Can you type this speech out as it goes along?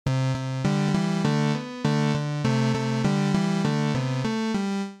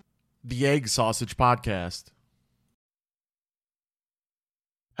The Egg Sausage Podcast.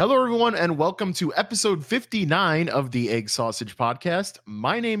 Hello, everyone, and welcome to episode 59 of the Egg Sausage Podcast.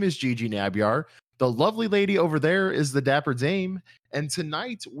 My name is Gigi Nabyar. The lovely lady over there is the Dapper Dame. And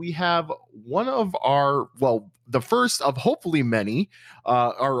tonight we have one of our, the first of hopefully many,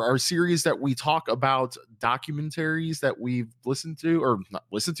 our series that we talk about documentaries that we've listened to, or not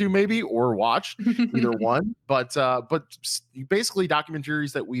listened to maybe, or watched, either one. But basically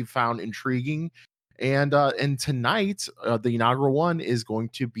documentaries that we've found intriguing. And tonight, the inaugural one is going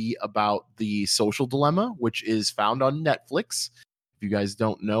to be about The Social Dilemma, which is found on Netflix. If you guys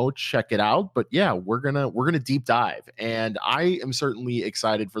don't know, check it out. But yeah, we're gonna deep dive, and I am certainly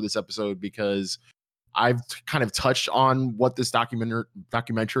excited for this episode because I've kind of touched on what this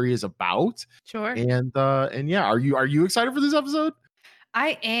documentary is about. Sure. And yeah, are you excited for this episode?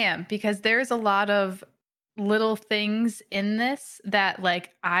 I am, because there's a lot of little things in this that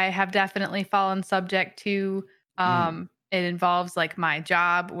like I have definitely fallen subject to. It involves like my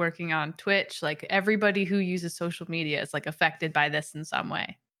job working on Twitch. Like everybody who uses social media is like affected by this in some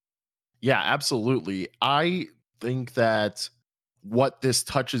way. Yeah, absolutely. I think that what this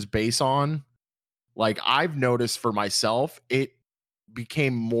touches base on, like I've noticed for myself, it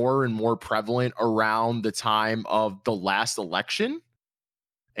became more and more prevalent around the time of the last election.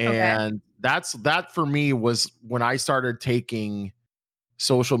 Okay. And that for me was when I started taking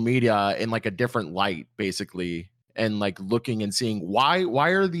social media in like a different light, basically, and like looking and seeing why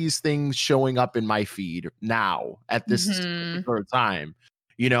are these things showing up in my feed now at this Mhm. particular time.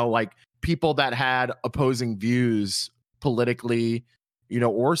 Like people that had opposing views politically,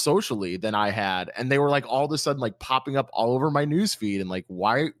 or socially than I had, and they were like all of a sudden like popping up all over my news feed, and like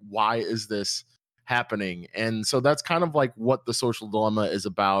why is this happening? And so that's kind of like what The Social Dilemma is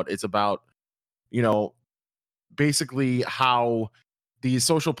about. It's about, you know, basically how these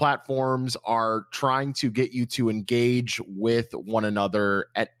social platforms are trying to get you to engage with one another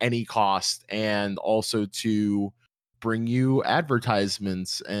at any cost, and also to bring you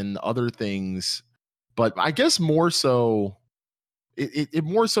advertisements and other things. But I guess more so, it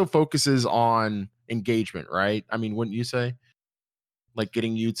more so focuses on engagement, right? I mean, wouldn't you say? Like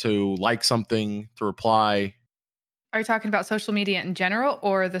getting you to like something, to reply. Are you talking about social media in general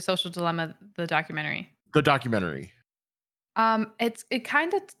or the social dilemma, the documentary? The documentary. It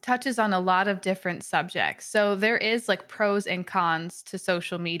kind of touches on a lot of different subjects. So there is like pros and cons to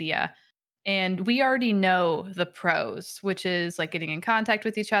social media. And we already know the pros, which is like getting in contact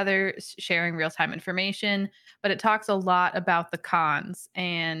with each other, sharing real-time information, but it talks a lot about the cons.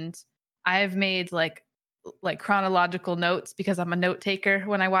 And I've made like chronological notes because I'm a note taker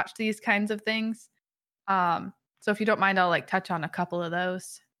when I watch these kinds of things. So if you don't mind, I'll like touch on a couple of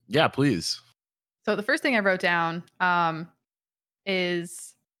those. Yeah, please. So the first thing I wrote down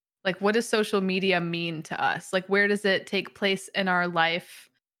is like, what does social media mean to us? Like, where does it take place in our life?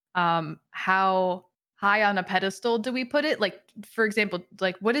 How high on a pedestal do we put it? Like, for example,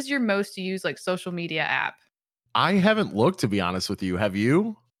 like, what is your most used like social media app? I haven't looked, to be honest with you. Have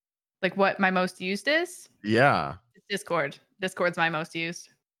you? Like, what my most used is? Yeah. It's Discord. Discord's my most used.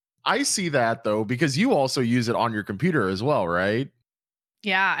 I see that though, because you also use it on your computer as well, right?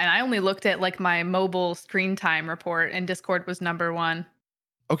 Yeah, and I only looked at like my mobile screen time report, and Discord was number one.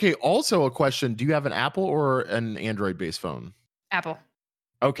 Okay, also a question, do you have an Apple or an Android based phone? Apple.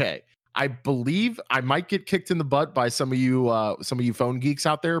 Okay. I believe I might get kicked in the butt by some of you phone geeks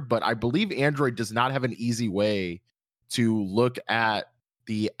out there, but I believe Android does not have an easy way to look at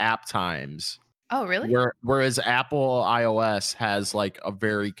the app times. Oh, really? Whereas Apple iOS has like a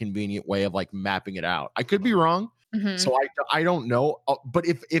very convenient way of like mapping it out. I could be wrong, Hmm. so I don't know. But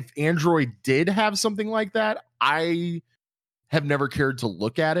if Android did have something like that, I have never cared to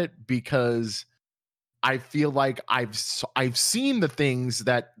look at it because I feel like I've seen the things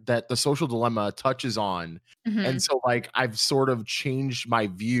that the Social Dilemma touches on, and Hmm. so like I've sort of changed my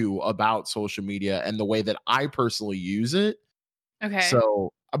view about social media and the way that I personally use it. Okay.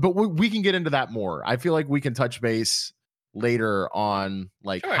 So, but we can get into that more. I feel like we can touch base later on,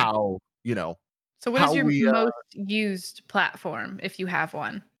 like Sure. So, what is how your we. most used platform if you have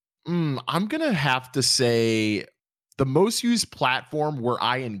one? I'm gonna have to say the most used platform where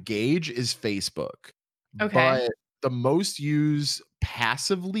I engage is Facebook, Okay. but the most used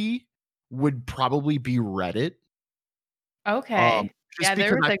passively would probably be Reddit. Okay. Just Yeah,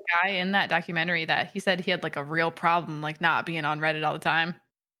 there because was I a guy in that documentary that he said he had like a real problem, like not being on Reddit all the time.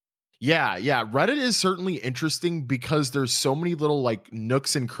 Yeah, Reddit is certainly interesting because there's so many little like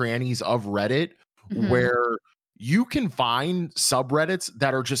nooks and crannies of Reddit Hmm. where you can find subreddits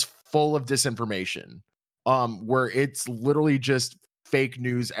that are just full of disinformation. Where it's literally just fake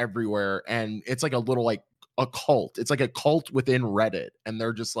news everywhere, and it's like a little like a cult. It's like a cult within Reddit, and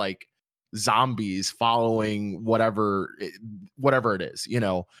they're just like zombies following whatever it is, you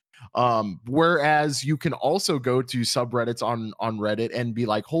know. Whereas you can also go to subreddits on Reddit and be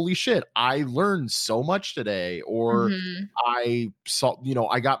like, holy shit, I learned so much today, or Mhm. I saw, you know,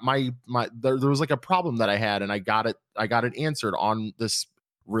 I got there was like a problem that I had, and I got it answered on this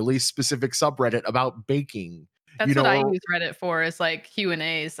really specific subreddit about baking, you That's what know. I Or use Reddit for, is like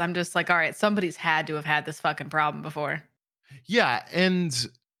Q&As. I'm just like, all right, somebody's had to have had this fucking problem before. yeah, and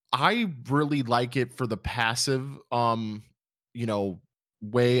I really like it for the passive you know,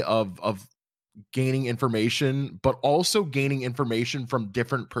 way of gaining information, but also gaining information from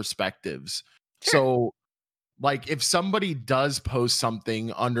different perspectives. Sure. So, like, if somebody does post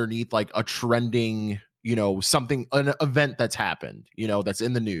something underneath like a trending, you know, something, an event that's happened, you know, that's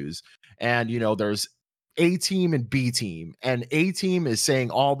in the news, and you know, there's A team and B team, and A team is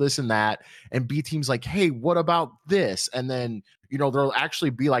saying all this and that, and B team's like, hey, what about this? And then, you know, there'll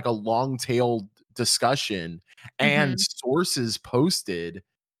actually be like a long tailed discussion and Mhm. sources posted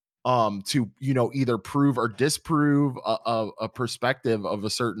to, you know, either prove or disprove a perspective of a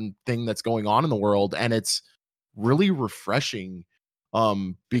certain thing that's going on in the world, and it's really refreshing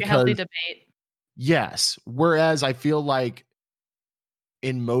Like a healthy because debate. yes, whereas I feel like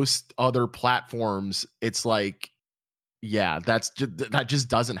in most other platforms it's like, yeah, that just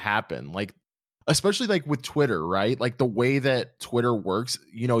doesn't happen, like especially like with Twitter, right? Like the way that Twitter works,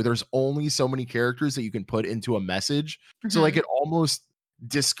 you know, there's only so many characters that you can put into a message. So like Mhm. it almost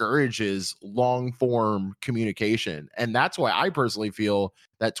discourages long form communication. And that's why I personally feel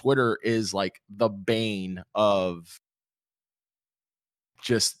that Twitter is like the bane of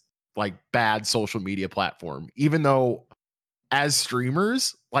just like bad social media platform, even though as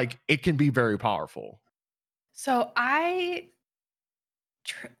streamers, like it can be very powerful. So I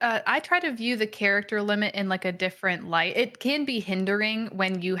try to view the character limit in like a different light. It can be hindering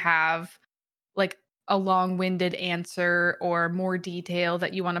when you have like a long-winded answer or more detail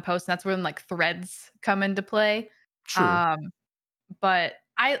that you want to post. And that's when like threads come into play. True. Um, but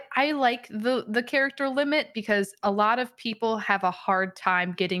I like the character limit because a lot of people have a hard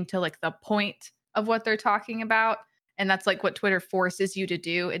time getting to like the point of what they're talking about, and that's like what Twitter forces you to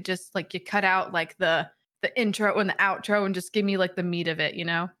do. It just like you cut out like the intro and the outro and just give me like the meat of it, you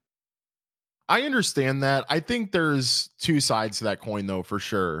know? I understand that. I think there's two sides to that coin though, for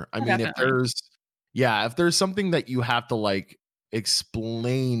sure. I Oh, mean, definitely. if there's something that you have to like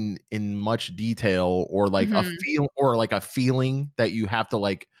explain in much detail, or like Mhm. a feeling that you have to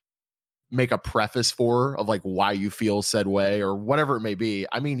like make a preface for, of like why you feel said way or whatever it may be.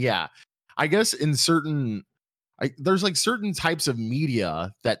 I mean, yeah. I guess in certain there's like certain types of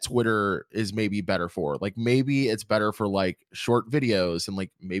media that Twitter is maybe better for. Like maybe it's better for like short videos and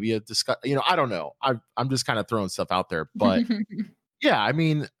like maybe a discuss. You know, I don't know. I'm just kind of throwing stuff out there, but yeah, I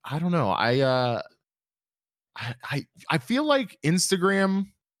mean, I don't know. I feel like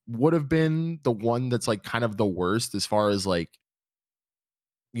Instagram would have been the one that's like kind of the worst as far as like,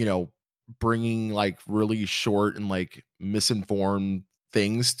 you know, bringing like really short and like misinformed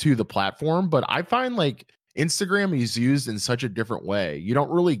things to the platform. But I find like Instagram is used in such a different way. You don't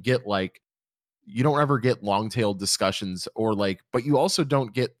really get like, you don't ever get long tailed discussions, or like, but you also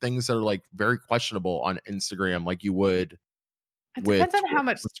don't get things that are like very questionable on Instagram like you would It depends on how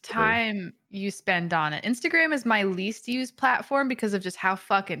much with Twitter. time you spend on it. Instagram is my least used platform because of just how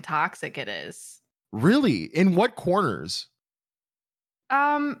fucking toxic it is. Really? In what corners?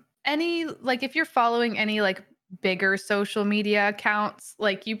 Any like if you're following any like bigger social media accounts,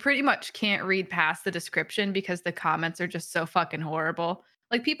 like you pretty much can't read past the description because the comments are just so fucking horrible.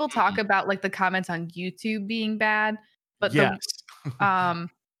 Like people talk Mm, about like the comments on YouTube being bad, but yes. um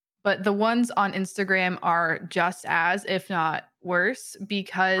the ones on Instagram are just as, if not worse,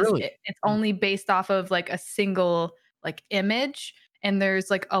 because Really? it's Mm, only based off of like a single like image, and there's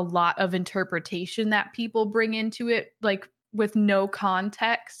like a lot of interpretation that people bring into it, like with no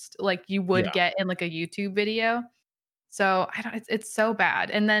context, like you would yeah. get in like a YouTube video. So I don't, it's so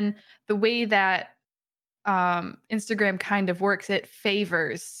bad. And then the way that Instagram kind of works, it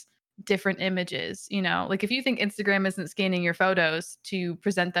favors different images, you know? Like if you think Instagram isn't scanning your photos to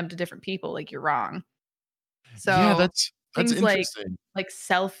present them to different people, like you're wrong. Yeah, So that's things interesting. like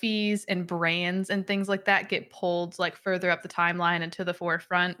selfies and brands and things like that get pulled like further up the timeline and to the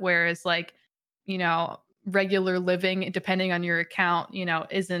forefront, whereas like, you know, regular living depending on your account, you know,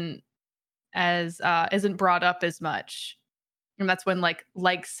 isn't brought up as much. And that's when like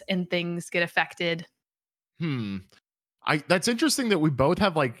likes and things get affected. Hmm. I That's interesting that we both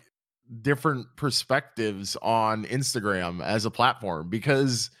have like different perspectives on Instagram as a platform,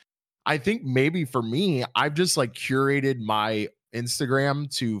 because I think maybe for me, I've just like curated my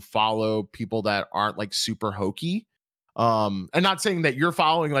Instagram to follow people that aren't like super hokey. And not saying that you're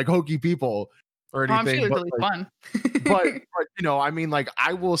following like hokey people or Oh, I'm sure anything, it's but really like fun. but you know, I mean, like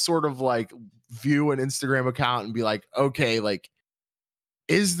I will sort of like view an Instagram account and be like, okay, like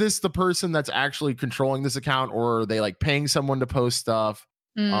is this the person that's actually controlling this account, or are they like paying someone to post stuff?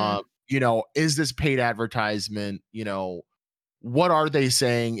 Mm. You know, is this paid advertisement? You know, what are they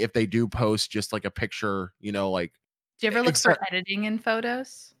saying if they do post just like a picture, you know, like Do you ever look for except editing in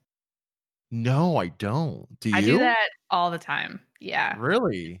photos? no, I don't. Do I do you? that all the time. Yeah.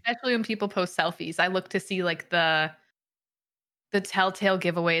 Really? Especially when people post selfies. I look to see like the telltale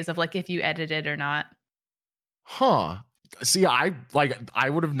giveaways of like if you edited or not. Huh. See, I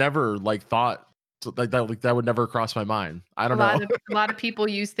would have never like thought like that would never cross my mind. I A don't know. lot of a lot of people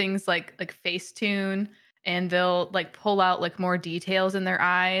use things like Facetune, and they'll like pull out like more details in their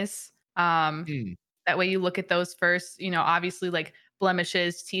eyes. Hmm. That way you look at those first, obviously like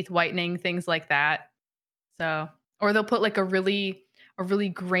blemishes, teeth whitening, things like that. So, or they'll put like a really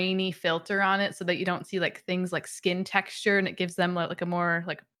grainy filter on it so that you don't see like things like skin texture, and it gives them like a more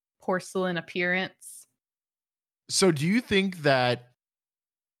like porcelain appearance. So do you think that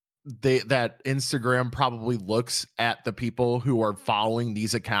that Instagram probably looks at the people who are following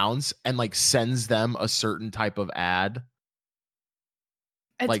these accounts and like sends them a certain type of ad,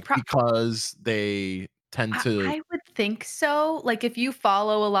 It's like pro because they tend to I would think so. Like if you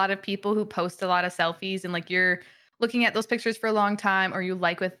follow a lot of people who post a lot of selfies and like you're looking at those pictures for a long time, or you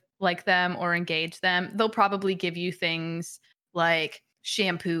like them or engage them, they'll probably give you things like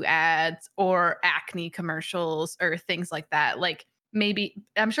shampoo ads or acne commercials or things like that. Like maybe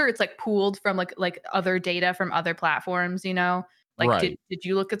I'm sure it's like pooled from like other data from other platforms. Like did right, did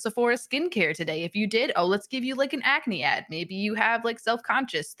you look at Sephora skincare today? If you did, oh, let's give you like an acne ad. Maybe you have like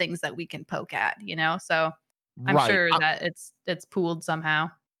self-conscious things that we can poke at. So I'm right. sure that it's pooled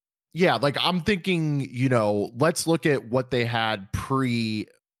somehow. Yeah, like I'm thinking, you know, let's look at what they had pre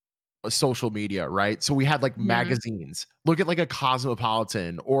social media, right? So we had like Mhm. magazines. Look at like a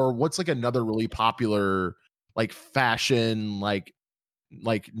Cosmopolitan, or what's like another really popular like fashion like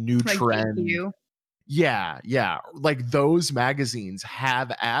new Like trend. GQ, Yeah, yeah. Like those magazines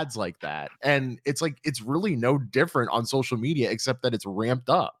have ads like that. And it's like it's really no different on social media except that it's ramped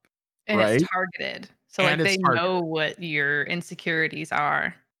up, and it's right? targeted. So, And like, it's they targeted. know what your insecurities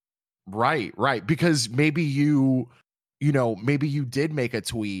are. Right, right. Because maybe you know, maybe you did make a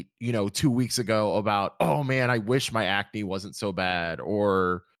tweet, you know, 2 weeks ago about, "Oh man, I wish my acne wasn't so bad,"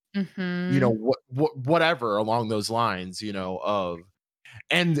 or, you know, Mhm. whatever along those lines, you know, of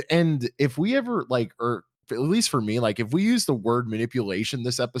and if we ever like, or at least for me, like if we use the word manipulation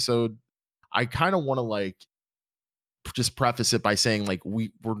this episode, I kind of want to like just preface it by saying like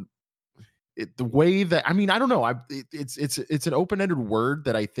the way that I mean, I don't know. It's an open-ended word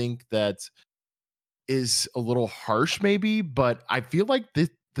that I think that is a little harsh maybe, but I feel like the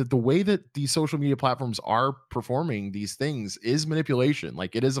way that these social media platforms are performing these things is manipulation.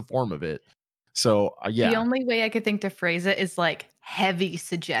 Like it is a form of it. So, The yeah. only way I could think to phrase it is, like, heavy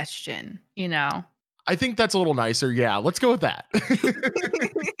suggestion? I think that's a little nicer. Yeah, let's go with that.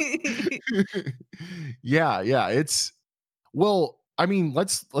 Yeah, yeah, it's well, I mean, what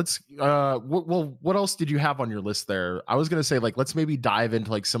else did you have on your list there? I was going to say like let's maybe dive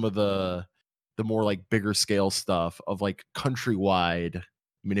into like some of the more like bigger scale stuff of like countrywide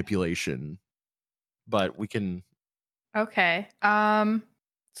manipulation, but we can Okay.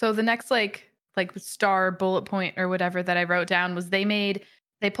 So the next like star bullet point or whatever that I wrote down was they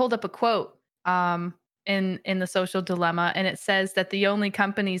pulled up a quote in the social dilemma, and it says that the only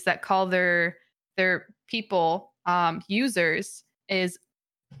companies that call their people users is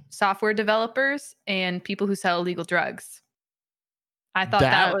software developers and people who sell illegal drugs. I thought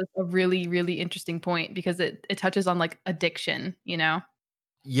that that was a really, really interesting point because it touches on like addiction.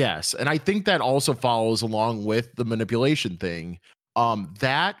 yes, and I think that also follows along with the manipulation thing.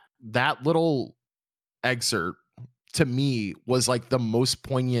 That little excerpt to me was like the most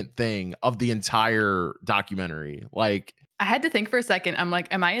poignant thing of the entire documentary. Like I had to think for a second. I'm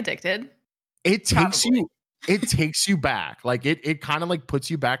like, am I addicted? it takes Probably. you it takes you back. Like it kind of like puts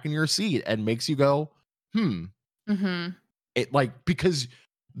you back in your seat and makes you go, "Hmm." Mhm. It like because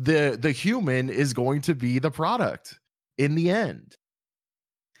the human is going to be the product in the end.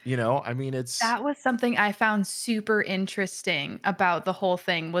 You know? I mean, it's That was something I found super interesting about the whole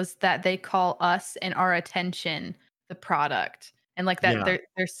thing, was that they call us and our attention the product, and like that yeah.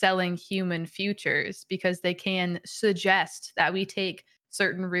 they're selling human futures because they can suggest that we take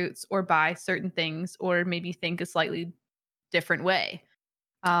certain routes or buy certain things or maybe think a slightly different way.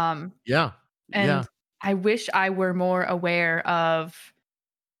 Um, Yeah. Yeah. and I wish I were more aware of,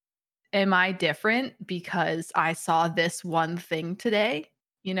 am I different because I saw this one thing today,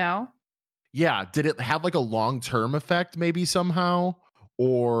 you know? Yeah. Did it have like a long-term effect maybe somehow?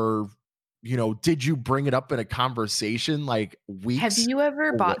 Or, did you bring it up in a conversation like Have weeks? you ever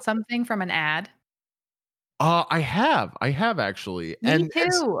Or what? bought something from an ad? I have actually. Me And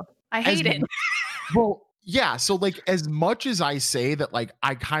too. I as hate it. well, yeah. So like as much as I say that like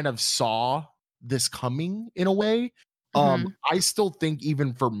I kind of saw this coming in a way, Mhm. I still think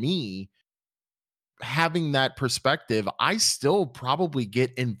even for me, having that perspective, I still probably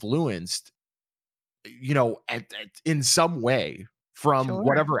get influenced, in some way from Sure.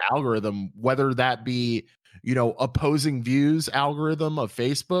 whatever algorithm, whether that be, opposing views algorithm of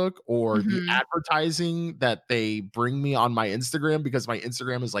Facebook or the Mhm. advertising that they bring me on my Instagram because my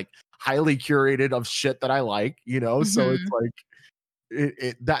Instagram is like highly curated of shit that I like, so it's Mhm.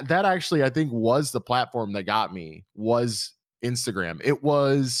 like that actually I think was the platform that got me was Instagram.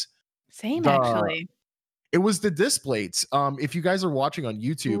 Same The actually. it was the disc plates. If you guys are watching on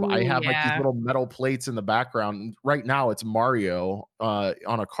YouTube, I Ooh, have like these yeah. little metal plates in the background. Right now it's Mario on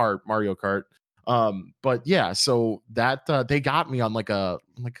a cart, Mario Kart. But yeah, so that they got me on like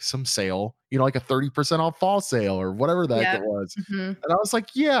some sale, like a 30% off fall sale or whatever the heck it Yep. was. Mhm. And I was like,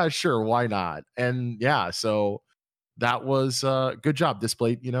 yeah, sure, why not? And yeah, so that was good job, disc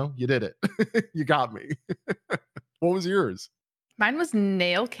plate, you did it. You got me. What was yours? Mine was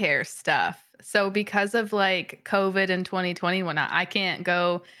nail care stuff. So because of like COVID and 2020 when I can't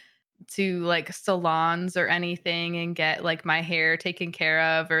go to like salons or anything and get like my hair taken care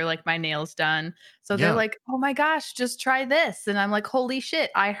of or like my nails done. So they're Yeah. like, "Oh my gosh, just try this." And I'm like, "Holy shit,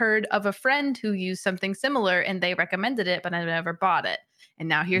 I heard of a friend who used something similar and they recommended it, but I never bought it." And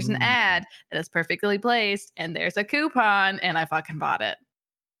now here's an Mm. ad that is perfectly placed and there's a coupon and I fucking bought it.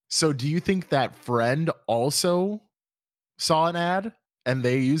 So do you think that friend also saw an ad and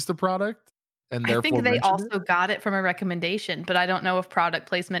they used the product and I therefore think they mentioned it? also got it from a recommendation, but I don't know if product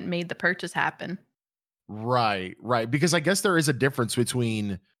placement made the purchase happen. Right, right. Because I guess there is a difference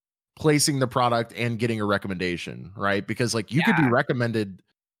between placing the product and getting a recommendation, right? Because like you could be Yeah. recommended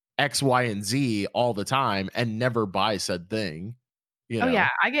X, Y, and Z all the time and never buy said thing, you Oh, yeah, know?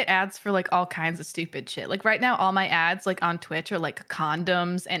 I get ads for, like, all kinds of stupid shit. Like, right now, all my ads, like, on Twitch are, like,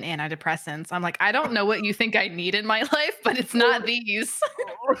 condoms and antidepressants. I'm like, "I don't know what you think I need in my life, but it's not these."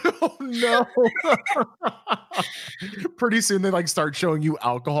 Oh no. Pretty soon they like start showing you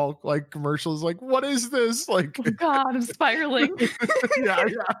alcohol like commercials. Like, what is this? Like, Oh god, I'm spiraling. yeah,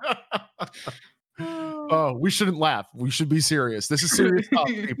 yeah. Oh. Oh, we shouldn't laugh. We should be serious. This is serious stuff,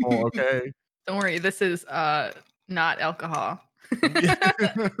 people. Okay. Don't worry, this is, not alcohol.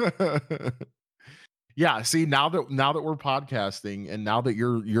 Yeah. Yeah. See, now that we're podcasting and now that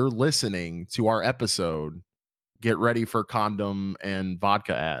you're listening to our episode, get ready for condom and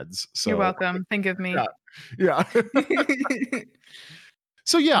vodka ads. You're So welcome. Think of yeah, me. yeah.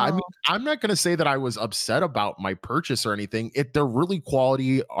 So yeah, I mean, Oh. I'm not gonna say that I was upset about my purchase or anything. They're really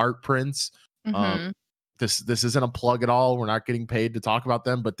quality art prints. Um, Mhm. this isn't a plug at all. We're not getting paid to talk about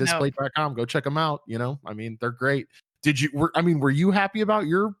them, but Nope. displate.com, go check them out. I mean, they're great. Were you happy about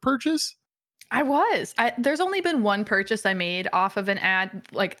your purchase? There's only been one purchase I made off of an ad.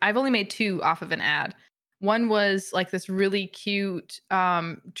 Like I've only made two off of an ad. One was like this really cute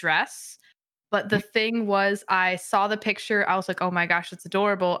dress, but the Mm. thing was I saw the picture, I was like, "Oh my gosh, it's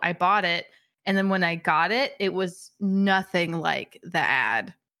adorable." I bought it, and then when I got it, it was nothing like the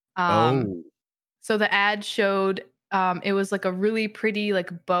ad. Um Oh, so the ad showed it was like a really pretty like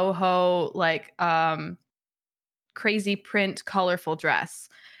boho like crazy print colorful dress.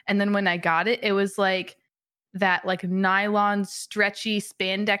 And then when I got it, it was like that like nylon stretchy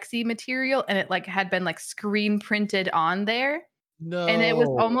spandexy material and it like had been like screen printed on there. And it was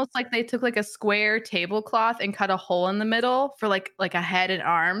no. almost like they took like a square tablecloth and cut a hole in the middle for like a head and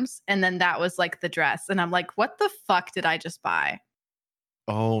arms and then that was like the dress and I'm like, "What the fuck did I just buy?"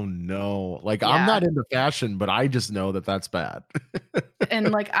 Oh, no. Like, I'm Yeah. not into fashion, but I just know that that's bad.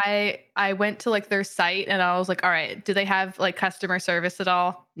 And like I went to like their site and I was like, "All right, do they have like customer service at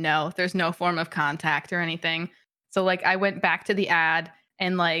all?" No, there's no form of contact or anything. So like I went back to the ad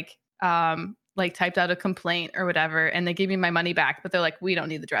and like typed out a complaint or whatever and they gave me my money back, but they're like, "We don't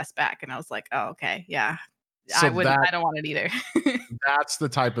need the dress back." And I was like, "Oh, okay. Yeah. So I don't want it either." that's the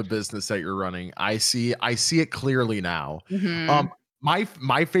type of business that you're running. I see it clearly now. Um, Mhm.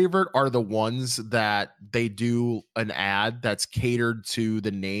 my favorite are the ones that they do an ad that's catered to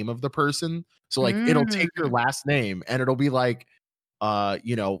the name of the person. So like it'll take your Mm. last name and it'll be like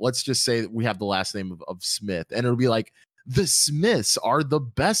let's just say that we have the last name of Smith, and it'll be like the Smiths are the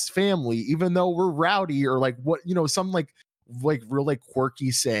best family, even though we're rowdy, or like what, some like real like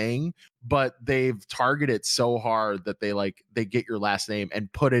quirky saying, but they've targeted so hard that they get your last name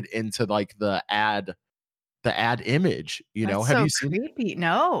and put it into like the ad image. That's Have so you seen it? creepy.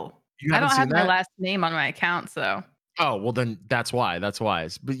 No. You I haven't don't have seen my that? last name on my account, so Oh, well then that's why. That's why.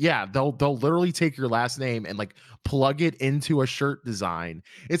 But yeah, they'll literally take your last name and like plug it into a shirt design.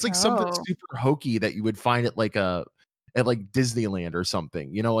 It's like something oh. super hokey that you would find at like Disneyland or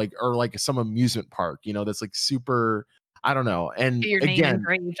something, like, or like some amusement park, that's like super, I don't know. And Get your name again,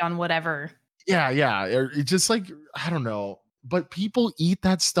 engraved on whatever. yeah, or it's just like, I don't know, but people eat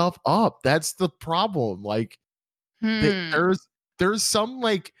that stuff up. That's the problem. Like that Hmm. there's some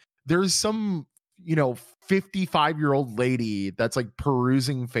like there's some 55-year-old lady that's like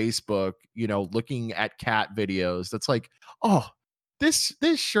perusing Facebook, looking at cat videos, that's like, oh, this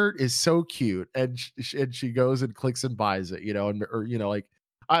shirt is so cute, and she goes and clicks and buys it, and or like,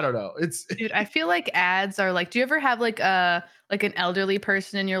 I don't know, it's Dude, I feel like ads are like, do you ever have like an elderly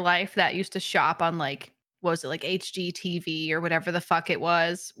person in your life that used to shop on like, what was it, like HGTV or whatever the fuck it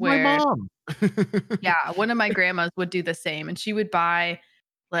was, my where mom. yeah, one of my grandmas would do the same, and she would buy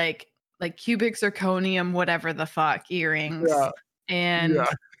like cubic zirconium, whatever the fuck, earrings Yeah, and yeah.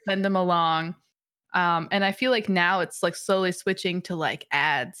 send them along. And I feel like now it's like slowly switching to like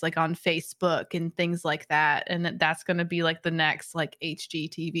ads like on Facebook and things like that. And that's going to be like the next like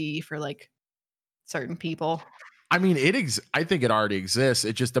HGTV for like certain people, I mean, I think it already exists.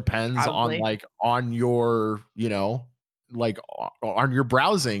 It just depends on probably. like on your, like on your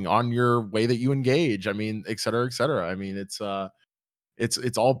browsing, on your way that you engage. I mean, et cetera, et cetera. I mean, it's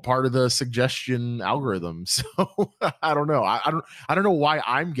all part of the suggestion algorithm. So I don't know. I don't know why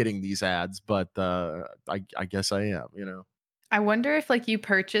I'm getting these ads, but I guess I am. I wonder if like you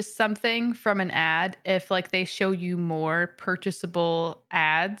purchase something from an ad, if like they show you more purchasable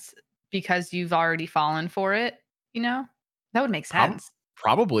ads because you've already fallen for it, you know? That would make Prob- sense.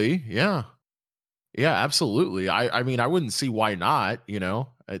 Probably, yeah. Yeah, absolutely. I mean, I wouldn't see why not.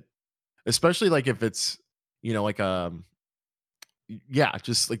 Especially like if it's, like yeah,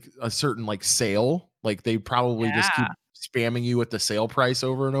 just like a certain like sale, like they probably just keep Yeah. spamming you with the sale price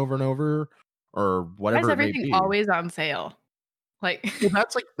over and over and over, or Why is whatever it may everything be. always on sale? Like Well,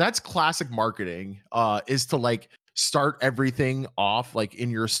 that's classic marketing, is to like start everything off like in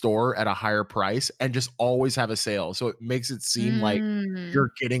your store at a higher price and just always have a sale. So it makes it seem like mm.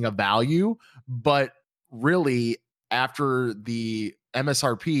 you're getting a value, but really after the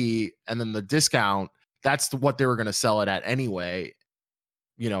MSRP and then the discount, that's what they were going to sell it at anyway,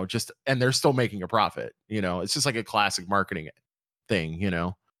 just, and they're still making a profit. It's just like a classic marketing thing.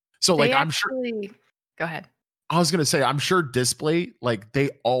 So like They I'm sure, actually go ahead. I was gonna say, I'm sure Display, like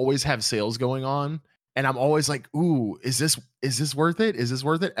they always have sales going on, and I'm always like, "Ooh, is this worth it? Is this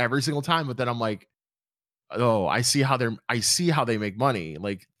worth it?" Every single time, but then I'm like, "Oh, I see how they make money.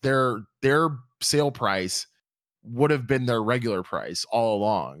 Like their sale price would have been their regular price all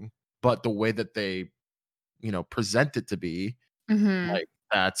along, but the way that they, present it to be, Mhm. like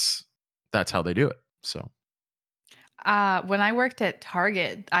that's how they do it." So, When I worked at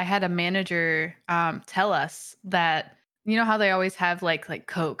Target, I had a manager tell us that you know how they always have like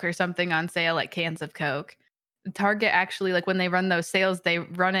Coke or something on sale, like cans of Coke. Target actually, like when they run those sales, they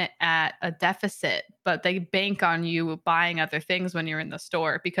run it at a deficit, but they bank on you buying other things when you're in the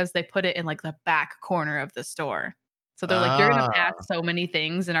store because they put it in like the back corner of the store. So they're like, you're gonna pass ah. so many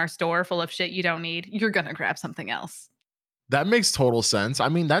things in our store full of shit you don't need. You're gonna grab something else. That makes total sense. I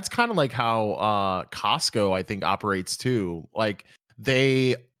mean, that's kind of like how Costco, I think, operates too. Like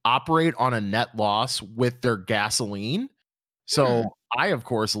they operate on a net loss with their gasoline. Hmm. So I, of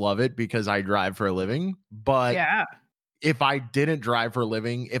course, love it because I drive for a living. But Yeah. if I didn't drive for a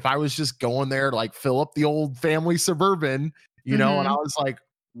living, if I was just going there to like fill up the old family suburban, and I Hmm. was like,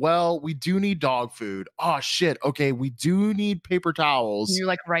 well, we do need dog food. Oh shit. Okay, we do need paper towels. You're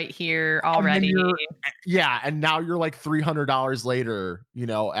like right here And then already. yeah, and now you're like $300 later,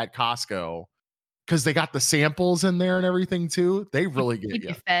 at Costco, because they got the samples in there and everything too. They Keep really get keep you.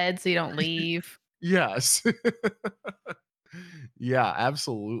 you fed so you don't leave. Yes. Yeah,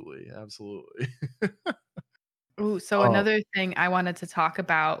 absolutely, absolutely. Ooh, so Oh, another thing I wanted to talk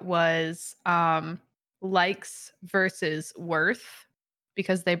about was, likes versus worth,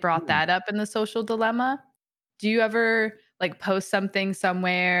 because they brought mm, that up in the social dilemma. Do you ever, like, post something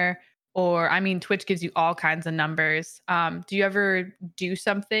somewhere or I mean, Twitch gives you all kinds of numbers. Do you ever do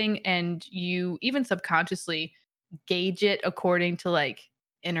something and you even subconsciously gauge it according to, like,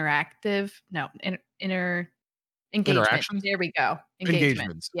 interactive no, inner Engagement. Interactions? There we go. Engagement.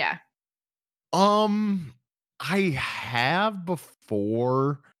 Engagements. Yeah. Um, I have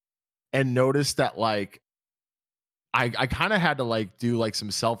before and noticed that like I kind of had to like do like some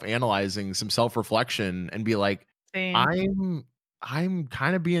self-analyzing, some self-reflection and be like, Same. I'm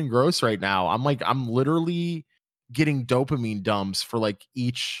kind of being gross right now. I'm literally getting dopamine dumps for like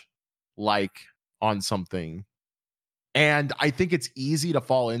each like on something. And I think it's easy to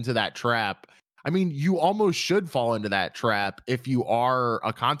fall into that trap. I mean, you almost should fall into that trap if you are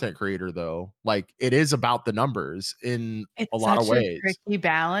a content creator, though. Like, it is about the numbers in a It's lot of such a ways. tricky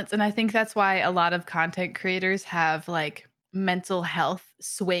balance, and I think that's why a lot of content creators have, like, mental health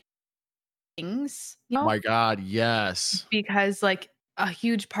swings, you know? My God, yes. Because, like, a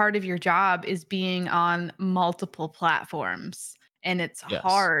huge part of your job is being on multiple platforms, and it's Yes.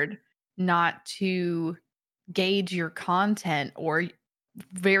 hard not to gauge your content or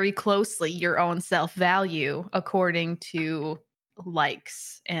very closely your own self-value according to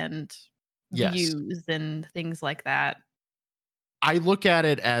likes and Yes. views and things like that. I look at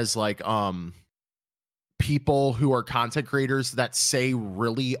it as like, people who are content creators that say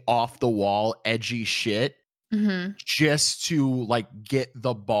really off the wall, edgy shit Mhm. just to like get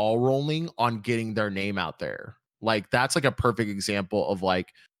the ball rolling on getting their name out there. Like, that's like a perfect example of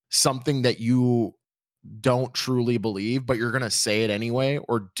like something that you don't truly believe, but you're gonna say it anyway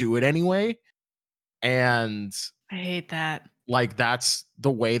or do it anyway. And I hate that. like that's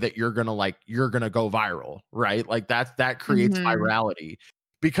the way that you're gonna go viral, right? Like that creates Mhm. virality.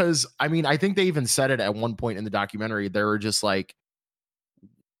 Because I mean, I think they even said it at one point in the documentary. They were just like,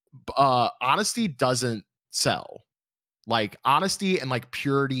 honesty doesn't sell. Like honesty and like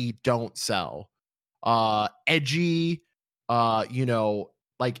purity don't sell. Edgy, you know,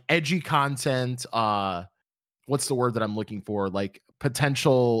 like edgy content, what's the word that I'm looking for? Like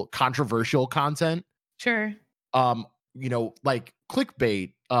potential controversial content. Sure. Um, you know, like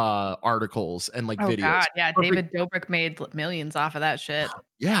clickbait articles and like Oh videos. god, yeah, Perfect. David Dobrik made millions off of that shit.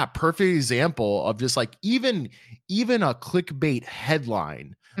 Yeah, perfect example of just like even a clickbait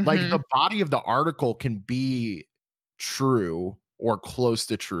headline. Like the Mhm. body of the article can be true or close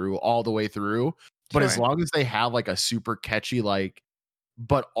to true all the way through, but as Sure. long as they have like a super catchy like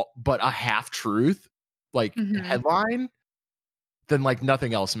but a half truth like Mhm. headline, then like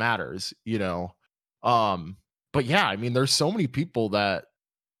nothing else matters, you know? Um, but yeah, I mean, there's so many people that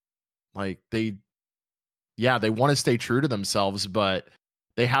like they want to stay true to themselves, but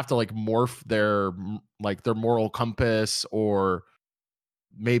they have to like morph like their moral compass or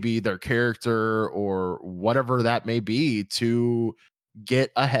maybe their character or whatever that may be to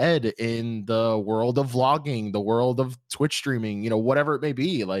get ahead in the world of vlogging, the world of Twitch streaming, you know, whatever it may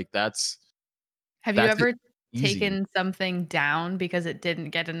be. Like Have you that's it ever easy. taken something down because it didn't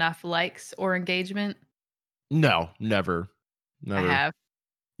get enough likes or engagement? No, never. I Never. have.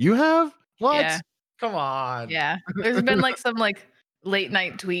 You have? What? Yeah. Come on. Yeah. There's been, like, some, like, late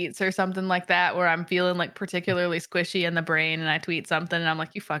night tweets or something like that where I'm feeling, like, particularly squishy in the brain, and I tweet something, and I'm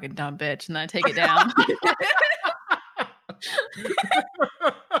like, "You fucking dumb bitch," and then I take it down.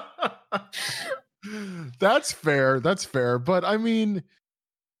 That's fair, that's fair, but I mean,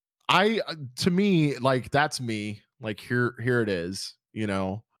 to me, like, that's me, like, here it is, you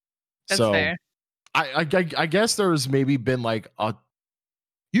know? That's So, fair. I guess there's maybe been, like, a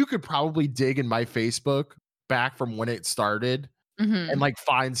you could probably dig in my Facebook back from when it started and, Mhm. like,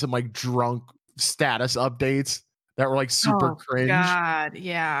 find some, like, drunk status updates that were, like, super Oh cringe. god, You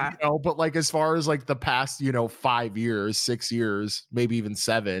yeah. know, but, like, as far as, like, the past, you know, 5 years, 6 years, maybe even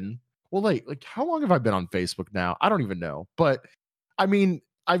 7. Well, like, how long have I been on Facebook now? I don't even know, but, I mean,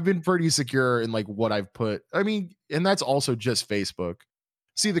 I've been pretty secure in, like, what I've put I mean, and that's also just Facebook.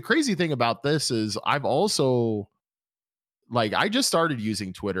 See, the crazy thing about this is I've also like, I just started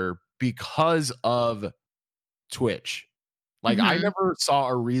using Twitter because of Twitch. Like, I Mhm. never saw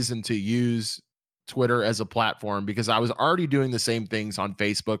a reason to use Twitter as a platform because I was already doing the same things on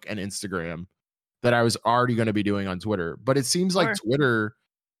Facebook and Instagram that I was already gonna be doing on Twitter. But it seems like Sure. Twitter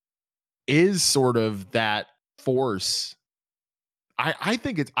is sort of that force. I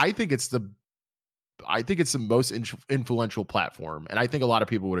think it's the most influential platform, and I think a lot of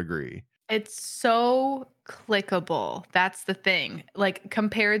people would agree. It's so clickable. That's the thing. Like,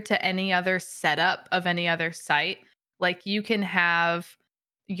 compared to any other setup of any other site, like, you can have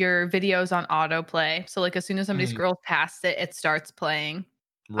your videos on autoplay. So, like, as soon as somebody Mm, scrolls past it, it starts playing.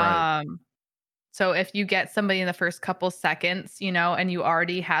 right, Um, so if you get somebody in the first couple seconds, you know, and you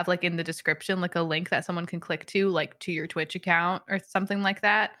already have, like, in the description, like, a link that someone can click to, like, to your Twitch account or something like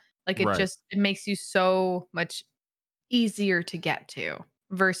that, like, right. it makes you so much easier to get to.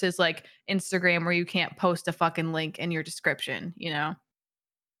 versus like Instagram where you can't post a fucking link in your description, you know?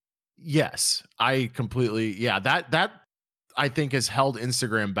 Yes, I completely yeah, that I think has held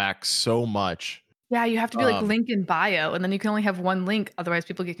Instagram back so much. Yeah, you have to be like Um, link in bio and then you can only have one link, otherwise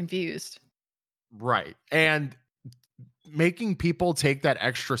people get confused. right. And making people take that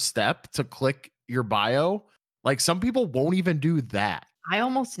extra step to click your bio, like some people won't even do that. I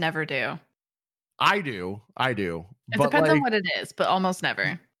almost never do. I do. It But depends on like what it is, but almost y-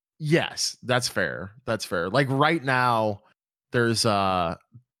 never. yes, that's fair. That's fair. Like right now there's uh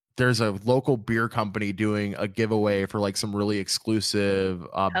there's a local beer company doing a giveaway for like some really exclusive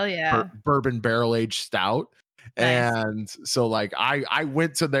Hell yeah. bourbon barrel aged stout. Nice. And so like I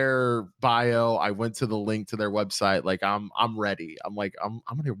went to their bio, I went to the link to their website, like I'm ready. I'm like I'm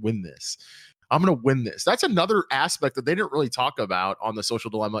going to win this. I'm going to win this. That's another aspect that they didn't really talk about on the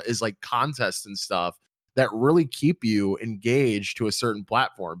Social Dilemma is like contests and stuff that really keep you engaged to a certain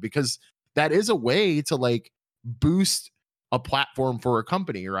platform because that is a way to like boost a platform for a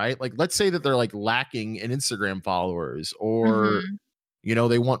company, right? Like let's say that they're like lacking in Instagram followers or Mhm.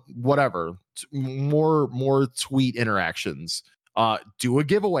 they want whatever, more tweet interactions. Do a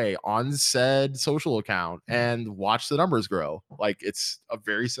giveaway on said social account and watch the numbers grow. Like it's a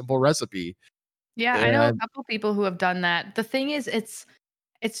very simple recipe. Yeah, I know a And couple people who have done that. The thing is it's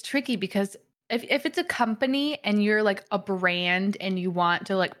tricky because if it's a company and you're like a brand and you want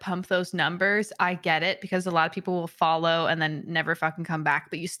to like pump those numbers, I get it because a lot of people will follow and then never fucking come back,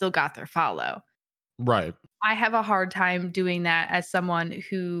 but you still got their follow. right. I have a hard time doing that as someone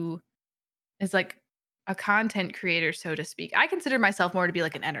who is like a content creator, so to speak. I consider myself more to be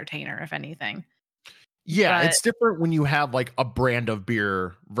like an entertainer, if anything. Yeah, But it's different when you have like a brand of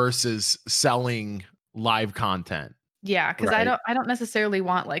beer versus selling live content, yeah, because I right? don't necessarily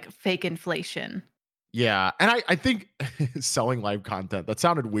want like fake inflation. Yeah, and I think selling live content, that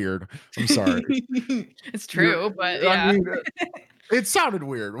sounded weird. I'm sorry. It's You're true, but I yeah. mean, it sounded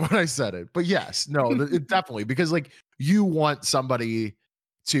weird when I said it, but yes, no, it definitely because like you want somebody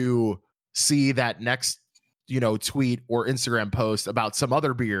to see that next, tweet or Instagram post about some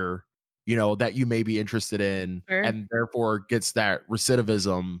other beer, that you may be interested in, Sure. and therefore gets that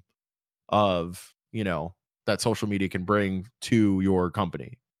recidivism of, that social media can bring to your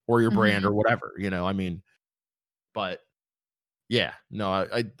company or your brand Mhm. or whatever, I mean, but yeah, no,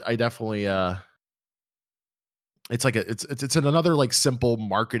 I definitely it's like it's another like simple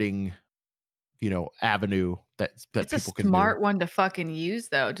marketing, avenue that It's a people can do. smart one to fucking use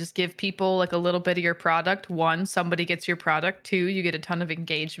though. Just give people like a little bit of your product. One, somebody gets your product. Two, you get a ton of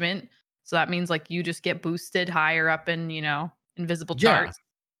engagement. So that means like you just get boosted higher up in, invisible Yeah. charts.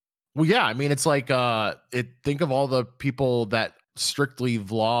 Well, yeah, I mean, it's like think of all the people that strictly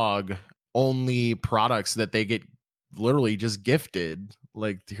vlog only products that they get literally just gifted.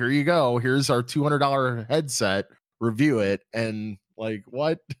 Like, here you go. Here's our $200 headset. Review it and like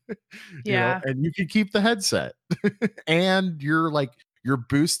what? Yeah. And you can keep the headset. And you're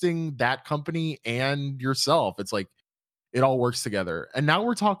boosting that company and yourself. It's like it all works together. And now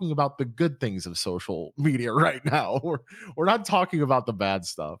we're talking about the good things of social media right now. We're not talking about the bad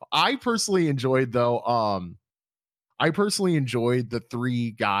stuff. I personally enjoyed the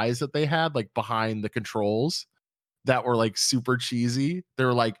three guys that they had like behind the controls that were like super cheesy. They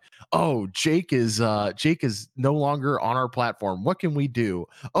were like, "Oh, Jake is no longer on our platform. What can we do?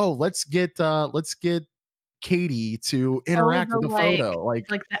 Oh, let's get Katie to Oh, interact the with the photo." like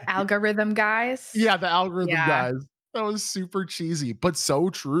the algorithm guys. Yeah, the algorithm Yeah. guys. That was super cheesy, but so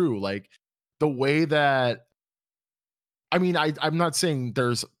true. Like the way that I mean, I'm not saying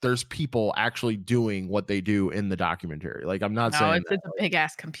there's people actually doing what they do in the documentary. Like I'm not No, saying it's that. it's a big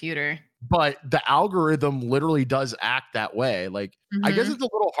ass computer. But the algorithm literally does act that way. Like I guess Mhm. it's a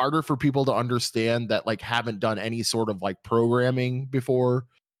little harder for people to understand that like haven't done any sort of like programming before,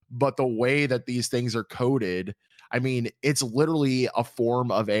 but the way that these things are coded, I mean, it's literally a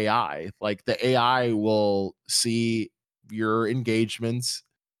form of AI. Like the AI will see your engagements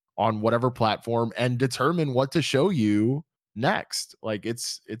on whatever platform and determine what to show you next. Like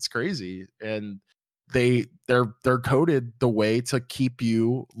it's crazy. And they're coded the way to keep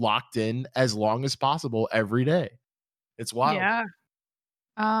you locked in as long as possible every day. It's wild. Yeah.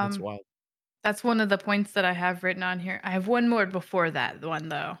 It's Um, wild. that's one of the points that I have written on here. I have one more before that one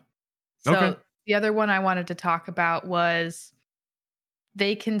though. Okay. So the other one I wanted to talk about was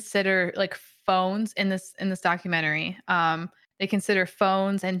they consider like phones in this documentary. They consider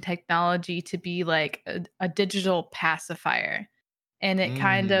phones and technology to be like a digital pacifier, and it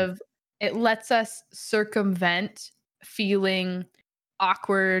kind Mm, of it lets us circumvent feeling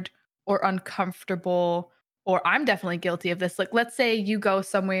awkward or uncomfortable Or I'm definitely guilty of this. Like, let's say you go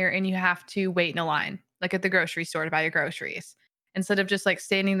somewhere and you have to wait in a line, like at the grocery store to buy your groceries. Instead of just like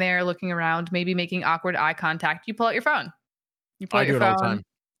standing there looking around, maybe making awkward eye contact, you pull out your phone. You pull I out your do it all the phone, time.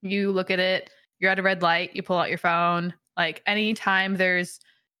 you look at it, you're at a red light, you pull out your phone. Like anytime there's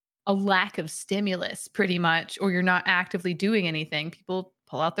a lack of stimulus, pretty much, or you're not actively doing anything, people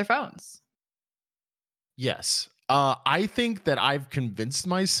pull out their phones. Yes. I think that I've convinced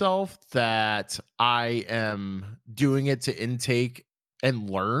myself that I am doing it to intake and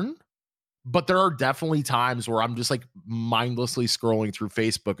learn, but there are definitely times where I'm just like mindlessly scrolling through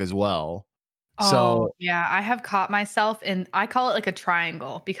Facebook as well. Oh, So yeah, I have caught myself and I call it like a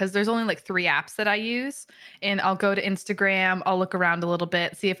triangle because there's only like 3 apps that I use, and I'll go to Instagram, I'll look around a little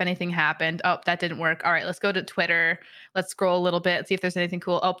bit, see if anything happened. Oh, that didn't work. All right, let's go to Twitter. Let's scroll a little bit, see if there's anything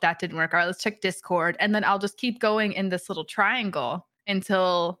cool. Oh, that didn't work. All right, let's check Discord. And then I'll just keep going in this little triangle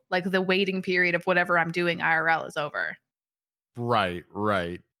until like the waiting period of whatever I'm doing IRL is over. right,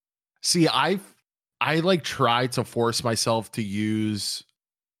 right. See, I like try to force myself to use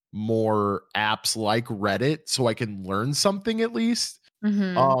more apps like Reddit so I can learn something at least.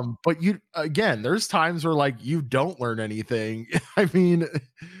 Mhm. But you again, there's times where like you don't learn anything. I mean,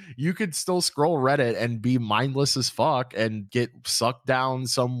 you could still scroll Reddit and be mindless as fuck and get sucked down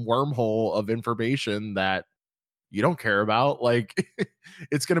some wormhole of information that you don't care about. Like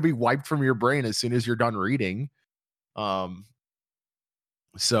it's gonna be wiped from your brain as soon as you're done reading. Um,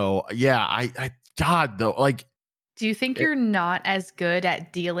 so yeah, I God though, like Do you think it, you're not as good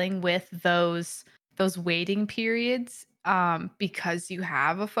at dealing with those waiting periods, because you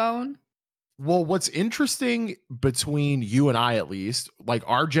have a phone? well, what's interesting between you and I, at least, like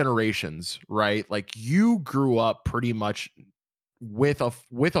our generations, right? Like you grew up pretty much with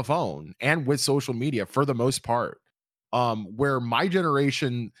a phone and with social media for the most part. Where my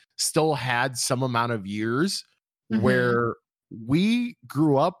generation still had some amount of years Mhm. where we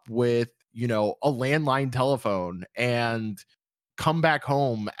grew up with, you know, a landline telephone and come back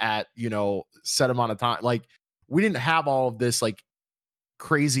home at, you know, set amount of time. Like we didn't have all of this like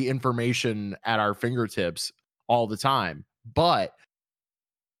crazy information at our fingertips all the time. But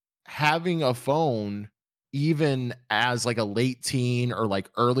having a phone, even as like a late teen or like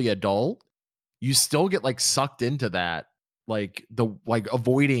early adult, you still get like sucked into that, like the like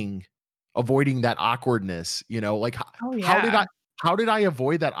avoiding that awkwardness, you know, like Oh, how did I yeah. how did I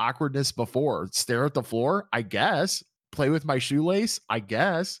avoid that awkwardness before? Stare at the floor, I guess. Play with my shoelace, I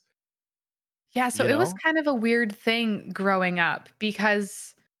guess, Yeah, so you it was know? kind of a weird thing growing up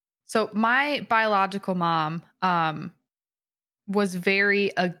because so my biological mom, was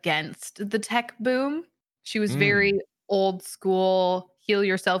very against the tech boom. She was very Mm, old school, heal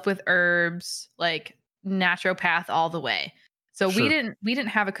yourself with herbs, like naturopath all the way. So sure. we didn't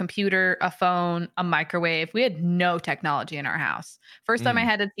have a computer, a phone, a microwave. We had no technology in our house. First time I Mm,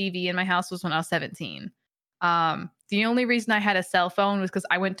 had a TV in my house was when I was 17. The only reason I had a cell phone was because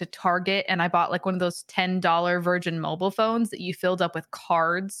I went to Target and I bought like one of those $10 Virgin mobile phones that you filled up with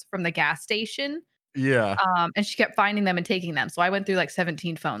cards from the gas station. yeah. And she kept finding them and taking them. So I went through like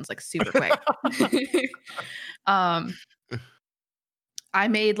 17 phones like super quick. um, I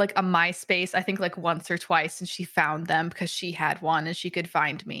made like a MySpace, I think like once or twice, and she found them because she had one and she could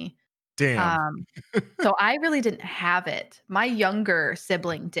find me. Damn. Um, so I really didn't have it. My younger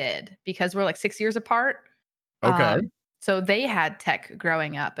sibling did because we're like 6 years apart. Okay. So they had tech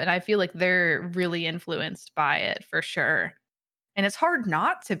growing up, and I feel like they're really influenced by it for sure. And it's hard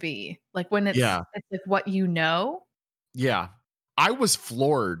not to be like when Yeah. it's like what you know. Yeah. I was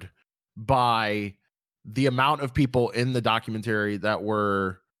floored by the amount of people in the documentary that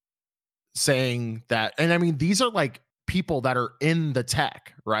were saying that, and I mean, these are like people that are in the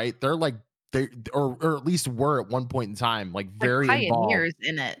tech, right? They're like they or at least were at one point in time, like Like very involved. pioneers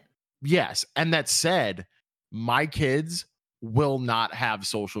in it. Yes. And that said, my kids will not have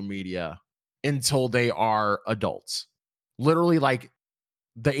social media until they are adults. Literally like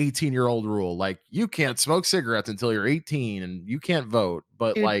the 18-year-old rule. Like you can't smoke cigarettes until you're 18 and you can't vote.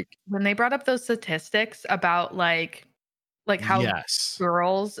 But Dude, like, when they brought up those statistics about like how yes.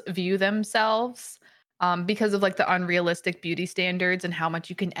 girls view themselves, because of like the unrealistic beauty standards and how much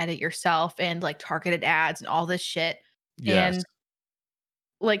you can edit yourself and like targeted ads and all this shit. Yes. And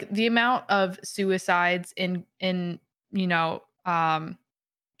like the amount of suicides in, you know,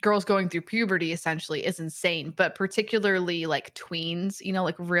 girls going through puberty essentially is insane, but particularly like tweens, you know,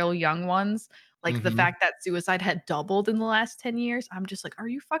 like real young ones, like the Mhm. fact that suicide had doubled in the last 10 years, I'm just like, are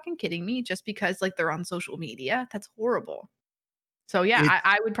you fucking kidding me? Just because like they're on social media? That's horrible. So yeah, It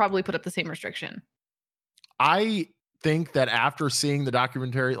I would probably put up the same restriction. I think that after seeing the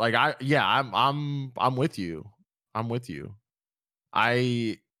documentary, like I'm with you. I'm with you.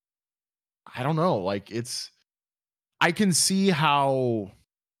 I I don't know. Like I can see how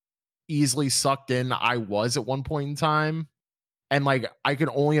easily sucked in I was at one point in time. And like I can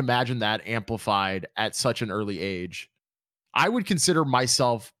only imagine that amplified at such an early age. I would consider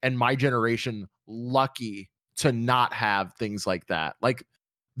myself and my generation lucky to not have things like that. Like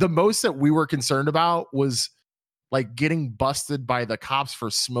the most that we were concerned about was like getting busted by the cops for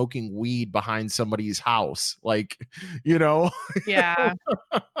smoking weed behind somebody's house. Like, you know? Yeah.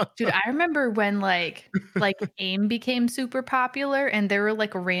 Dude, I remember when like AIM became super popular and there were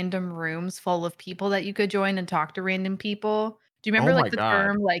like random rooms full of people that you could join and talk to random people. Do you Oh remember my like the god.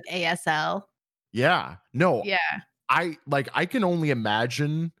 term like ASL? Yeah. No, Yeah. I can only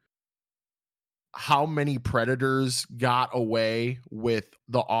imagine how many predators got away with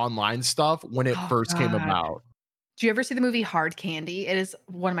the online stuff when it Oh first came god. about. Do you ever see the movie Hard Candy? It is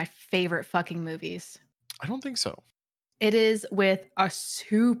one of my favorite fucking movies. I don't think so. It is with a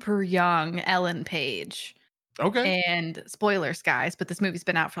super young Ellen Page. Okay. And spoilers, guys, but this movie's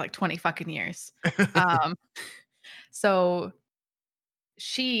been out for like 20 fucking years. Um, so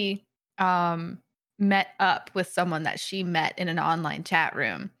she met up with someone that she met in an online chat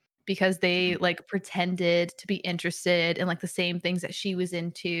room because they like pretended to be interested in like the same things that she was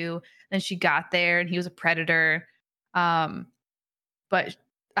into. Then she got there and he was a predator. Um, but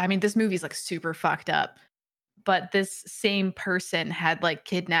I mean, this movie's like super fucked up. But this same person had like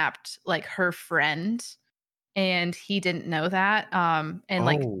kidnapped like her friend and he didn't know that and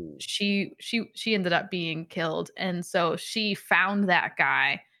like Oh. she ended up being killed and so she found that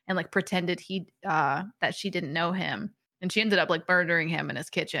guy and like pretended he that she didn't know him and she ended up like murdering him in his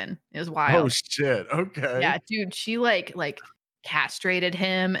kitchen. It was Oh wild. shit. Okay. Yeah, dude, she like castrated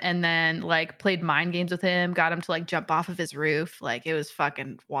him and then like played mind games with him, got him to like jump off of his roof. Like it was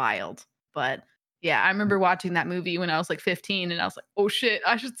fucking wild. But yeah, I remember watching that movie when I was like 15 and I was like, oh shit,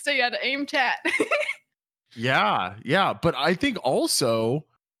 I should stay out of aim chat. Yeah. Yeah. But I think also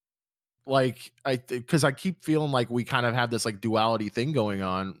like because I keep feeling like we kind of have this like duality thing going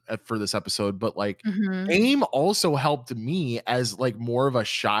on for this episode, but like Mhm. AIM also helped me as like more of a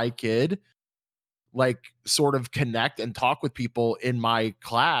shy kid like sort of connect and talk with people in my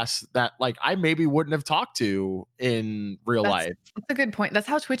class that like I maybe wouldn't have talked to in real That's life. that's a good point. That's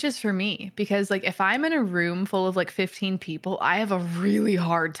how Twitch is for me because like if I'm in a room full of like 15 people, I have a really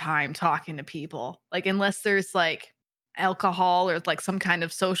hard time talking to people. Like unless there's like alcohol or like some kind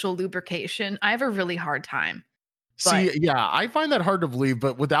of social lubrication, I have a really hard time. But See, yeah, I find that hard to believe,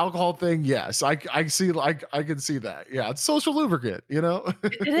 but with the alcohol thing, yes, I see like I can see that. Yeah, it's social lubricant, you know?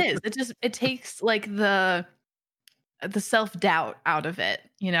 it is. It takes like the self-doubt out of it.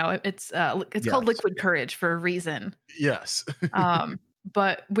 You know, it's called Yes. liquid courage for a reason. Yes. Um,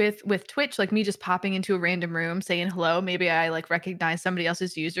 but with Twitch, like me just popping into a random room saying hello, maybe I like recognize somebody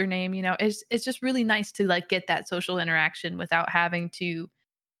else's username, you know, it's just really nice to like get that social interaction without having to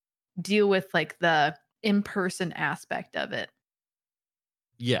deal with like the in-person aspect of it.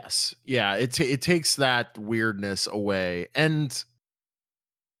 Yes. Yeah, it takes that weirdness away. And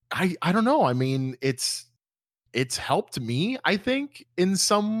I don't know. I mean, it's helped me, I think, in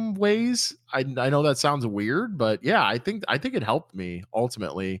some ways. I know that sounds weird, but yeah, I think it helped me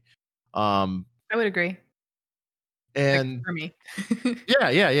ultimately. Um I would agree. Like and for me. yeah,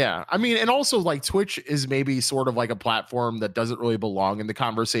 yeah, yeah. I mean, and also like Twitch is maybe sort of like a platform that doesn't really belong in the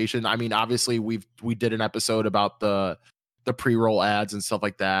conversation. I mean, obviously we did an episode about the pre-roll ads and stuff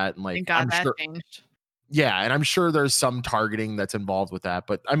like that, and like Thank God I'm that sure, changed. yeah, and I'm sure there's some targeting that's involved with that.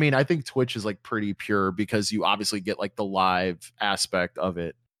 But I mean, I think Twitch is like pretty pure because you obviously get like the live aspect of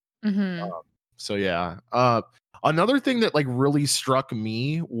it. Mhm. So yeah. Another thing that like really struck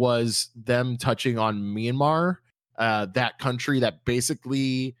me was them touching on Myanmar, that country that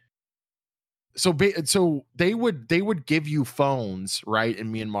basically so they would give you phones, right,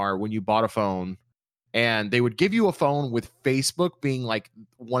 in Myanmar when you bought a phone, and they would give you a phone with Facebook being like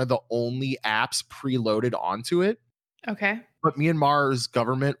one of the only apps preloaded onto it. Okay. But Myanmar's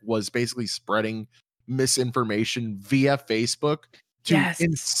government was basically spreading misinformation via Facebook to Yes.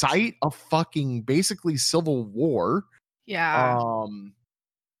 incite a fucking basically civil war. Yeah. Um,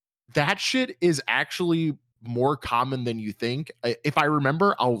 that shit is actually more common than you think. If I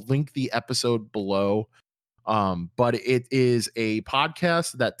remember, I'll link the episode below. But it is a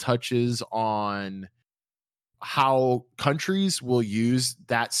podcast that touches on how countries will use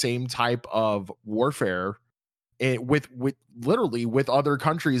that same type of warfare with literally with other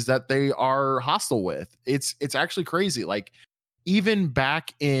countries that they are hostile with. It's actually crazy. Like even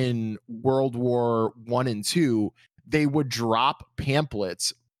back in World War 1 and 2, they would drop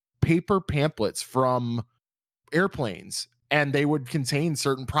pamphlets, paper pamphlets from airplanes, and they would contain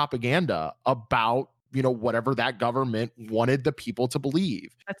certain propaganda about, whatever that government wanted the people to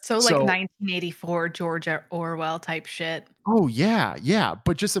believe. That's so like So, 1984 Georgia Orwell type shit. oh yeah, yeah.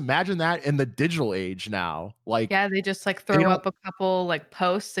 But just imagine that in the digital age now. Like Yeah, they just like they throw don't, up a couple like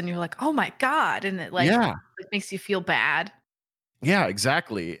posts and you're like, "Oh my god." And yeah, it makes you feel bad. yeah,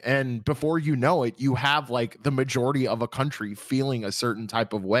 exactly. And before you know it, you have like the majority of a country feeling a certain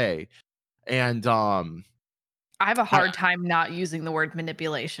type of way. And I have a I hard time not using the word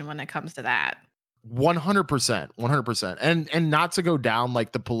manipulation when it comes to that. 100%, 100%. And not to go down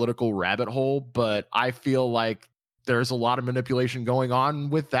like the political rabbit hole, but I feel like there's a lot of manipulation going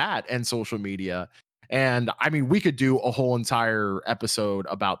on with that and social media. And I mean, we could do a whole entire episode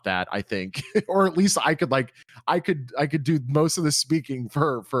about that, I think. Or at least I could do most of the speaking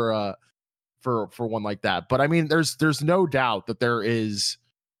for one like that. But I mean, there's no doubt that there is,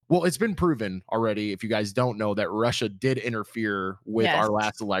 well, it's been proven already, if you guys don't know, that Russia did interfere with Yes. our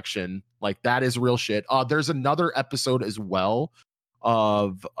last election. Like that is real shit. There's another episode as well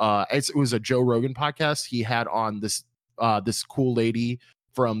of it was a Joe Rogan podcast. He had on this cool lady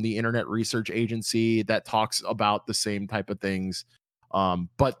from the Internet Research Agency that talks about the same type of things.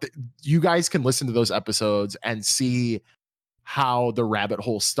 But you guys can listen to those episodes and see how the rabbit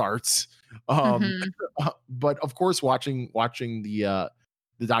hole starts. Um, Mhm. but of course, watching the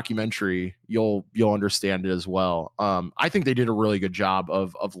documentary, you'll understand it as well. I think they did a really good job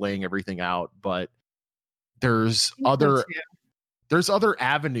of laying everything out, but there's I think so other too. there's other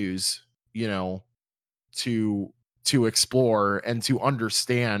avenues, to explore and to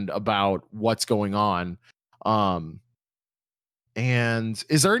understand about what's going on. Um, and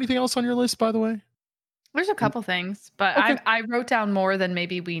is there anything else on your list, by the way? There's a And- couple things, but Okay. I wrote down more than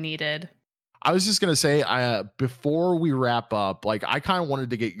maybe we needed. I was just gonna say, before we wrap up, like I kind of wanted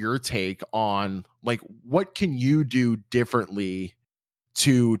to get your take on like what can you do differently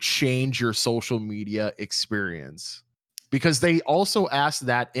to change your social media experience? Because they also asked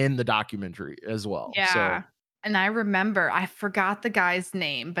that in the documentary as well. So Yeah. And I remember, I forgot the guy's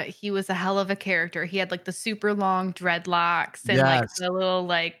name, but he was a hell of a character. He had like the super long dreadlocks and like yes, the little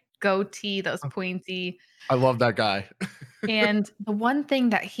like goatee that was pointy. I love that guy. And the one thing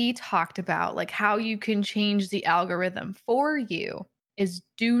that he talked about, like how you can change the algorithm for you, is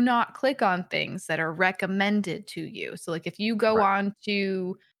do not click on things that are recommended to you. So like if you go Right. on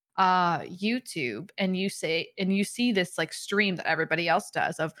to YouTube and you see this like stream that everybody else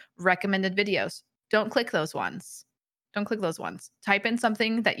does of recommended videos, don't click those ones. Don't click those ones. Type in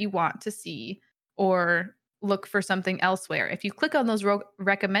something that you want to see or look for something elsewhere. If you click on those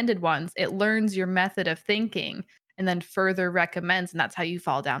recommended ones, it learns your method of thinking and then further recommends, and that's how you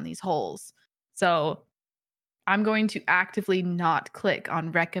fall down these holes. So I'm going to actively not click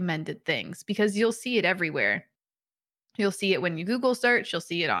on recommended things because you'll see it everywhere. You'll see it when you Google search, you'll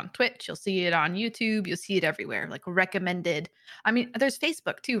see it on Twitch, you'll see it on YouTube, you'll see it everywhere. Like recommended. I mean, there's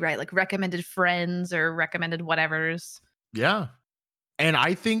Facebook too, right? Like recommended friends or recommended whatever's. Yeah. And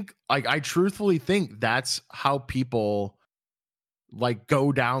I think, like, I truthfully think that's how people like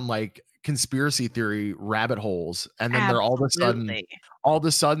go down like conspiracy theory rabbit holes. And then they're Absolutely. all of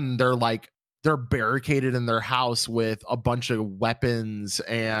a sudden, they're barricaded in their house with a bunch of weapons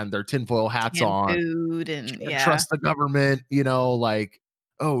and their tinfoil hats And on. food and Can't yeah. trust the government, like,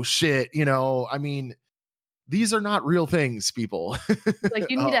 oh shit, I mean, these are not real things, people. Like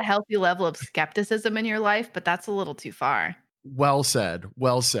you need Uh, a healthy level of skepticism in your life, but that's a little too far. well said.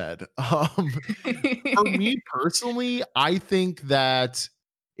 Well said. For me personally, I think that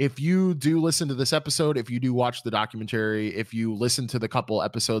if you do listen to this episode, if you do watch the documentary, if you listen to the couple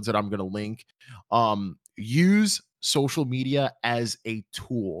episodes that I'm going to link, use social media as a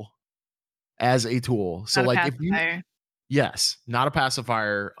tool. As a tool. So Not a like if you pacifier. yes, not a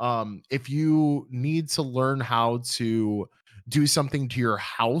pacifier. If you need to learn how to do something to your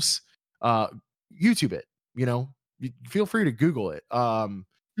house, uh YouTube it, feel free to Google it.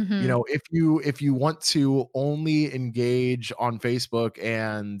 Mhm. If you want to only engage on Facebook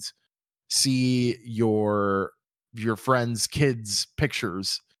and see your friends kids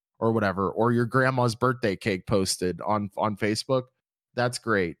pictures or whatever, or your grandma's birthday cake posted on Facebook, that's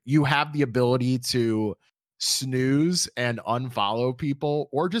great. You have the ability to snooze and unfollow people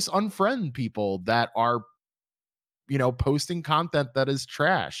or just unfriend people that are posting content that is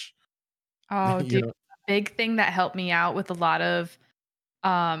trash. Oh, you dude, know a big thing that helped me out with a lot of,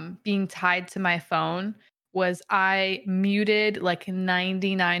 being tied to my phone was I muted like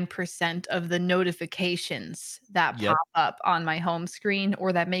 99% of the notifications that yep. pop up on my home screen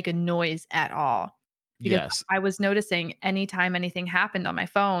or that make a noise at all. because Yes. I was noticing anytime anything happened on my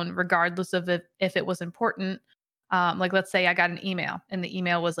phone, regardless of if it was important, like let's say I got an email and the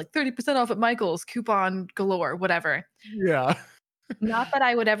email was like 30% off at Michael's, coupon galore, whatever. Yeah. Not that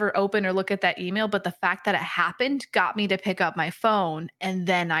I would ever open or look at that email, but the fact that it happened got me to pick up my phone and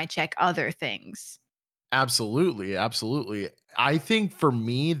then I check other things. Absolutely, absolutely. I think for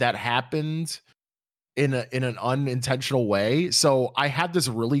me that happened in an unintentional way. So I had this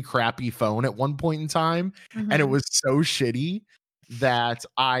really crappy phone at one point in time, and it Mhm. was so shitty that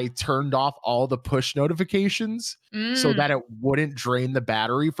I turned off all the push notifications so Mm, that it wouldn't drain the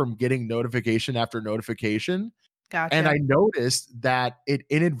battery from getting notification after notification. And gotcha. I noticed that it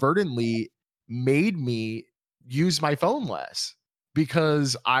inadvertently made me use my phone less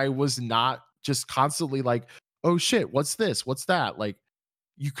because I was not just constantly like, "Oh shit, what's this? What's that?" Like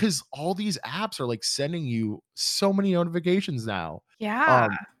you cuz all these apps are like sending you so many notifications now. Yeah.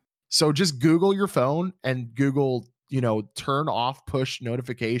 Um so just Google your phone and Google, turn off push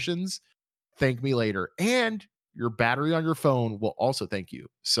notifications, thank me later. And your battery on your phone will also thank you.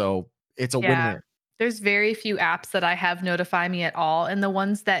 So it's a Yeah. win-win. There's very few apps that I have notify me at all, and the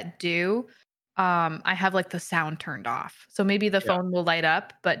ones that do, I have, like, the sound turned off. So maybe the Yeah. phone will light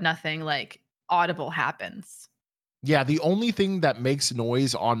up, but nothing, like, audible happens. Yeah, the only thing that makes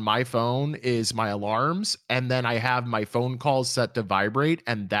noise on my phone is my alarms, and then I have my phone calls set to vibrate,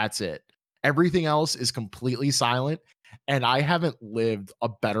 and that's it. Everything else is completely silent, and I haven't lived a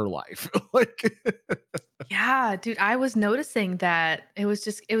better life. Like Yeah, dude, I was noticing that it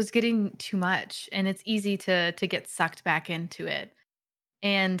was getting too much, and it's easy to get sucked back into it.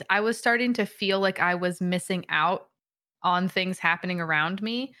 And I was starting to feel like I was missing out on things happening around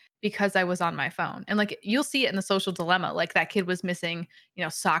me because I was on my phone. And like you'll see it in the Social Dilemma, like that kid was missing,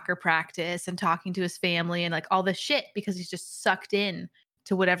 soccer practice and talking to his family and like all this shit because he's just sucked in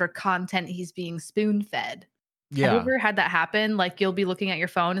to whatever content he's being spoon fed. Have you yeah. ever had that happen? Like you'll be looking at your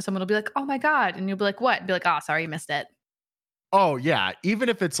phone and someone will be like, "Oh my god," and you'll be like, "What?" Be like, "Oh, sorry, you missed it." Oh, yeah, even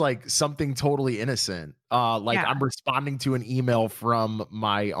if it's, like, something totally innocent, like, Yeah. I'm responding to an email from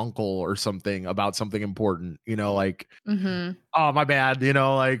my uncle or something about something important, like, Mhm. "Oh, my bad,"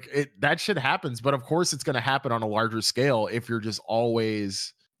 like, that shit happens, but of course it's gonna happen on a larger scale if you're just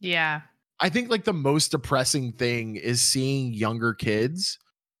always Yeah. I think, like, the most depressing thing is seeing younger kids,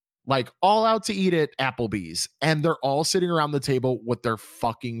 like, all out to eat at Applebee's, and they're all sitting around the table with their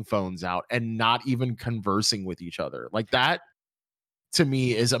fucking phones out and not even conversing with each other. Like, that to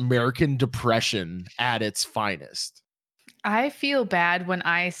me is American depression at its finest. I feel bad when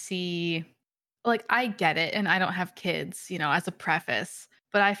I see like, I get it, and I don't have kids, as a preface,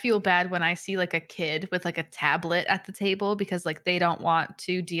 but I feel bad when I see, like, a kid with, like, a tablet at the table because, like, they don't want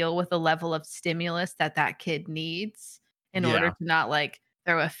to deal with the level of stimulus that that kid needs in order Yeah, to not, like,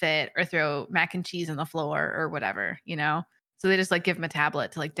 throw a fit or throw mac and cheese on the floor or whatever, you know? So they just, like, give 'em a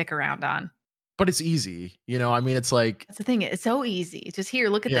tablet to, like, dick around on. but it's easy, I mean, it's like That's the thing, it's so easy. Just, "Here,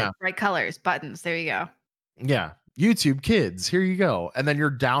 look at this, yeah, bright colors, buttons, there you go." yeah, YouTube Kids, here you go, and then you're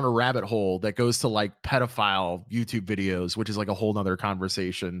down a rabbit hole that goes to, like, pedophile YouTube videos, which is, like, a whole whole 'nother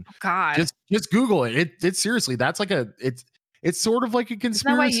conversation. Oh god. Just Google it. It's seriously, that's like it's sort of like a Isn't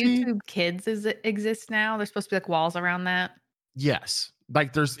that why conspiracy. YouTube Kids exists now? There's supposed to be, like, walls around that. Yes.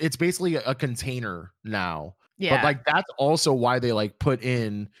 Like, it's basically a container now, but, Yeah. like, that's also why they, like, put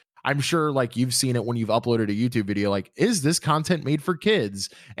in I'm sure, like, you've seen it when you've uploaded a YouTube video, like, "Is this content made for kids?"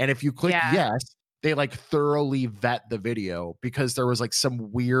 And if you click Yeah. yes, they, like, thoroughly vet the video because there was, like,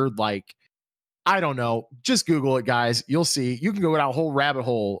 some weird, like I don't know, just Google it, guys, you'll see. You can go down a whole rabbit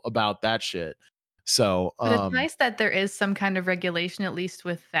hole about that shit. So, But it's nice that there is some kind of regulation, at least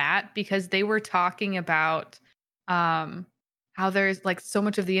with that, because they were talking about um, how there's like so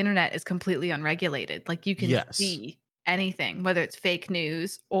much of the internet is completely unregulated. Like you can yes. see anything, whether it's fake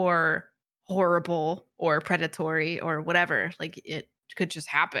news or horrible or predatory or whatever. Like it could just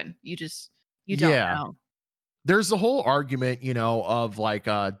happen. You don't Yeah. know. There's the whole argument, of like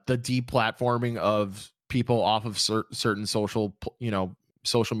the deplatforming of people off of certain social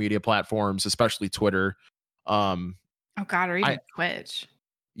media platforms, especially Twitter. Um, Oh God, or I even Twitch.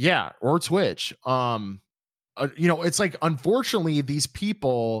 yeah, or Twitch. It's like unfortunately these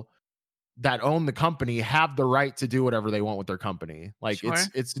people that own the company have the right to do whatever they want with their company. Like Sure.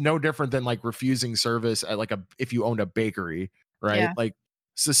 it's no different than like refusing service at like a if you owned a bakery, right? Yeah. Like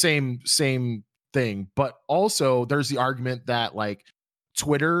it's the same thing. But also there's the argument that like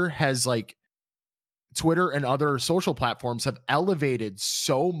Twitter has like Twitter and other social platforms have elevated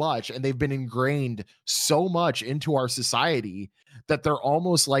so much and they've been ingrained so much into our society that they're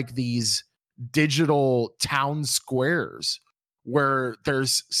almost like these digital town squares where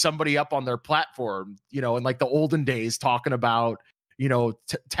there's somebody up on their platform, in like the olden days talking about,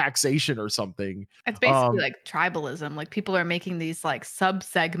 taxation or something. It's basically Um, like tribalism. Like people are making these like sub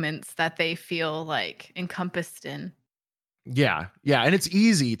segments that they feel like encompassed in. yeah, yeah, and it's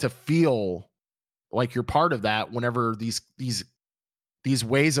easy to feel like you're part of that whenever these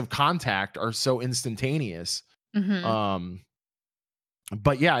ways of contact are so instantaneous. Hmm. Um,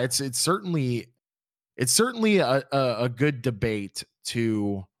 but yeah, it's certainly a good debate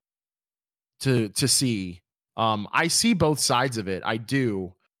to see. I see both sides of it. I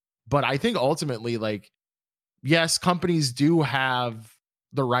do. But I think ultimately, like, yes, companies do have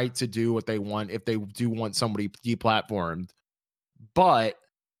the right to do what they want if they do want somebody deplatformed. But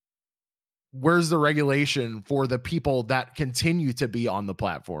where's the regulation for the people that continue to be on the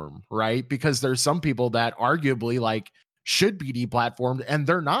platform, right? Because there's some people that arguably like should be deplatformed and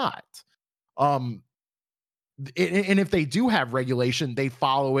they're not. Um, and if they do have regulation, they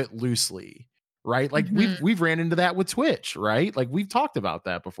follow it loosely, right? Like we've Hmm. we've ran into that with Twitch, right? Like we've talked about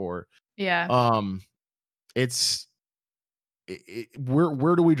that before. Yeah. Um, it's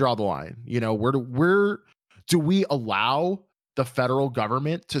where do we draw the line? Where do we allow the federal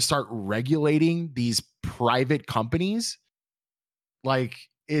government to start regulating these private companies? Like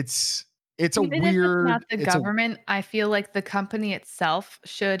it's a Even if it's not weird the it's a government, I feel like the company itself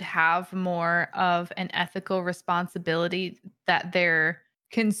should have more of an ethical responsibility that their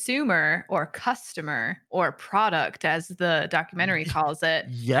consumer or customer or product, as the documentary calls it,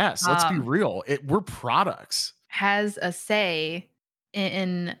 yes, let's be um, real. We're products. has a say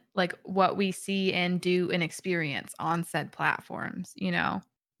in like what we see and do and experience on said platforms, you know?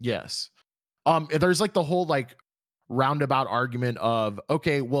 Yes. There's like the whole like roundabout argument of,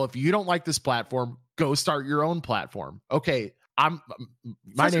 okay, well, if you don't like this platform, go start your own platform. Okay, my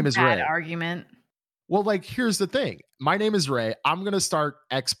Such a name is bad Ray. argument. Well, like, here's the thing. My name is Ray. I'm gonna start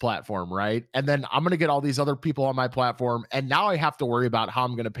X platform, right? And then I'm gonna get all these other people on my platform, and now I have to worry about how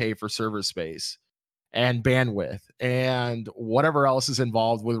I'm gonna pay for server space and bandwidth and whatever else is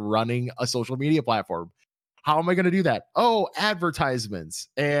involved with running a social media platform. How am I going to do that? Oh, advertisements.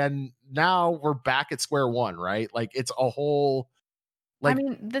 And now we're back at square one, right? Like I like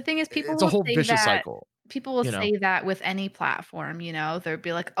mean, the thing is it's a whole vicious cycle, people will you know. say that with any platform, you know? They'll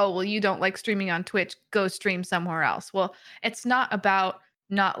be like, "Oh, well, you don't like streaming on Twitch, go stream somewhere else." Well, it's not about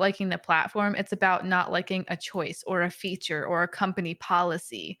not liking the platform, it's about not liking a choice or a feature or a company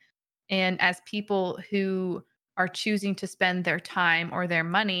policy. And as people who are choosing to spend their time or their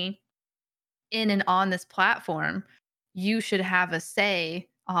money in and on this platform, you should have a say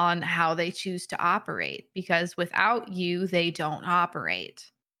on how they choose to operate because without you, they don't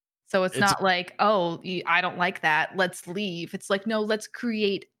operate. So it's It's not like, "Oh, I don't like that. Let's leave." It's like, "No, let's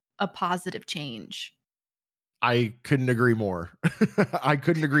create a positive change." I couldn't agree more. I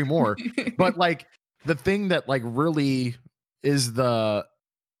couldn't agree more. But like the thing that like really is the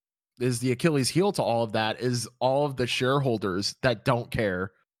Achilles heel to all of that is all of the shareholders that don't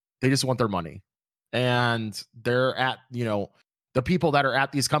care. They just want their money. And they're at, the people that are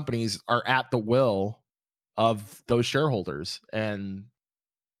at these companies are at the will of those shareholders. And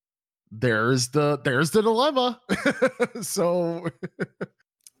there's the dilemma. So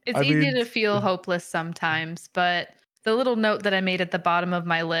It's I easy mean, to feel hopeless sometimes, but the little note that I made at the bottom of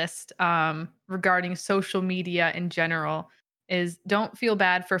my list, regarding social media in general is don't feel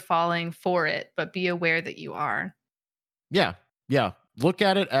bad for falling for it, but be aware that you are. yeah, yeah. Look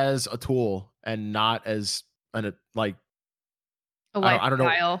at it as a tool and not as like A I don't know.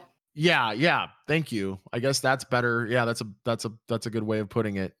 lifestyle. Yeah, yeah. Thank you. I guess that's better. Yeah, that's a good way of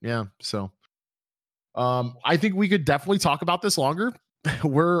putting it. Yeah. So, I think we could definitely talk about this longer.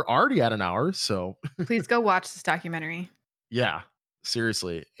 We're already at an hour, so Please go watch this documentary. yeah,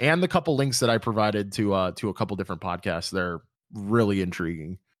 seriously. And the couple links that I provided to a couple different podcasts, they're really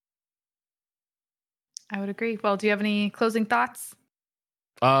intriguing. I would agree. Well, do you have any closing thoughts?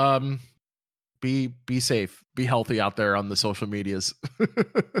 Um, be safe, be healthy out there on the social medias.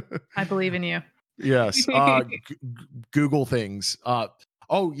 I believe in you. Yes. Google things.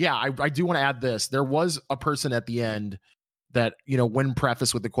 Oh yeah, I do want to add this. There was a person at the end that, when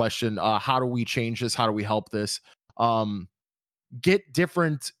prefaced with the question, how do we change this? How do we help this? Um, get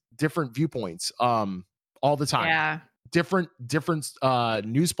different viewpoints all the time. Yeah. Different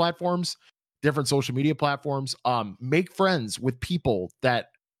news platforms, different social media platforms. Make friends with people that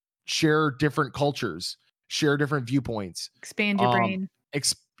share different cultures, share different viewpoints. Expand your Um, brain.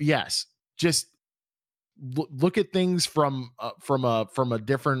 yes, just look at things from a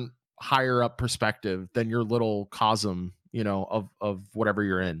different higher up perspective than your little cosm, of whatever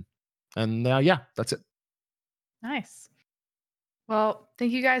you're in. And yeah, that's it. Nice. Well,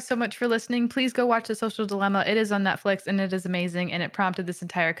 thank you guys so much for listening. Please go watch The Social Dilemma. It is on Netflix and it is amazing, and it prompted this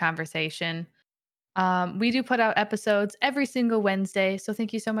entire conversation. We do put out episodes every single Wednesday. So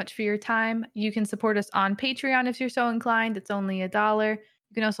thank you so much for your time. You can support us on Patreon if you're so inclined. It's only $1.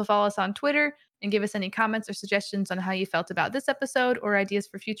 You can also follow us on Twitter and give us any comments or suggestions on how you felt about this episode or ideas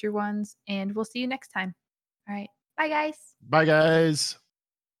for future ones. And we'll see you next time. All right. Bye, guys. Bye, guys.